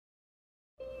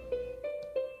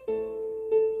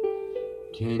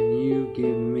Can you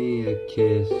give me a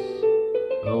kiss,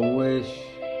 a wish,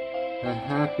 a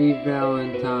happy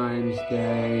Valentine's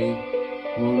Day?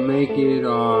 We'll make it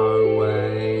our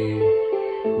way.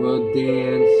 We'll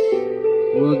dance,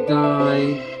 we'll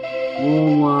dine,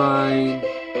 we'll wine.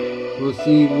 We'll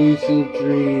see lucid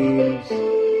dreams,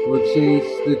 we'll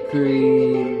chase the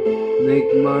cream,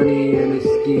 make money in a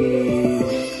scheme.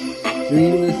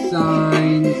 Dream the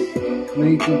signs,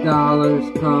 make the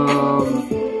dollars come.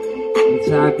 It's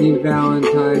happy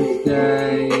Valentine's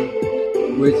Day,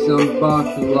 with some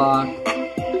buck luck.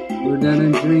 We're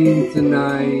gonna dream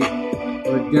tonight,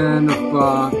 we're gonna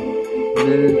fuck. We're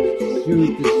gonna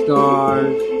shoot the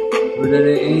stars, we're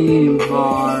gonna aim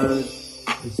hard.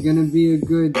 It's gonna be a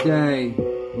good day,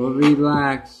 we'll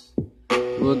relax,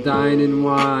 we'll dine and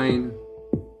wine.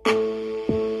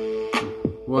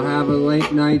 We'll have a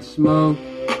late night smoke,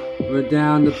 we're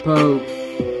down to poke.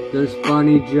 There's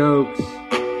funny jokes.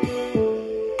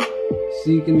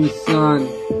 Seeking the sun,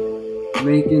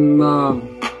 making love.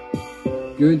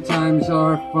 Good times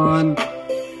are fun,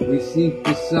 we seek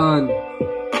the sun.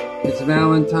 It's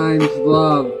Valentine's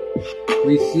love,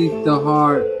 we seek the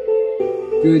heart.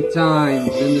 Good times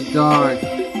in the dark,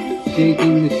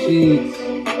 shaking the sheets,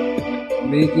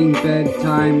 making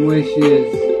bedtime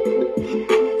wishes,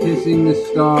 kissing the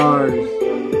stars.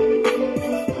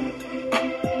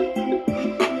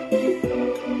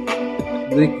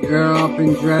 Lick her up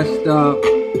and dressed up,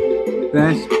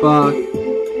 best buck.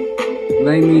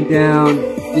 Lay me down,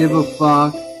 give a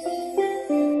fuck.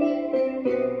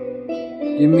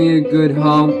 Give me a good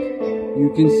hump,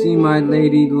 you can see my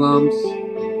lady lumps.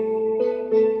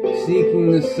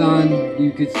 Seeking the sun,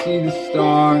 you could see the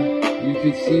star, you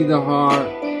could see the heart.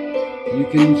 You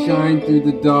can shine through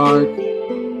the dark,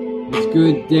 it's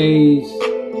good days,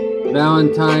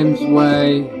 Valentine's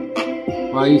way.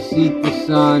 While you seek the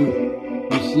sun,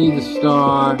 you see the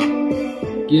star,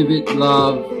 give it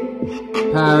love,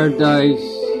 paradise,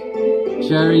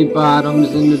 cherry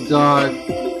bottoms in the dark,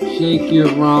 shake your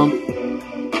rump,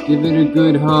 give it a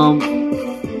good hump,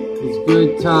 it's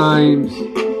good times,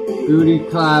 booty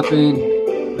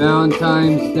clapping,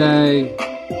 Valentine's Day,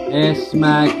 ass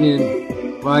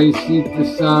smacking, while you seek the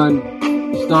sun,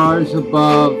 stars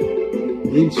above,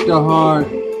 reach the heart,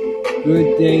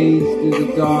 good days through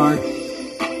the dark.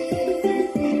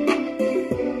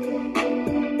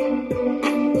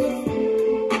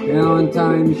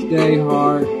 Valentine's Day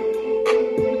heart,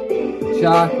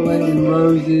 chocolate and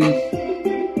roses,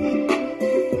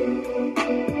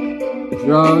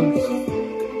 drugs,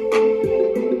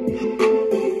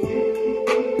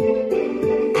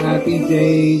 happy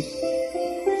days,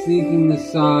 seeking the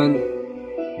sun,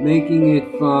 making it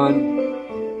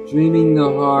fun, dreaming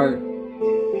the heart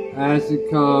as it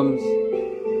comes.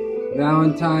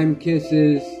 Valentine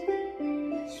kisses,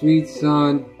 sweet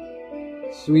sun,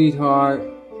 sweetheart,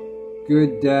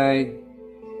 good day.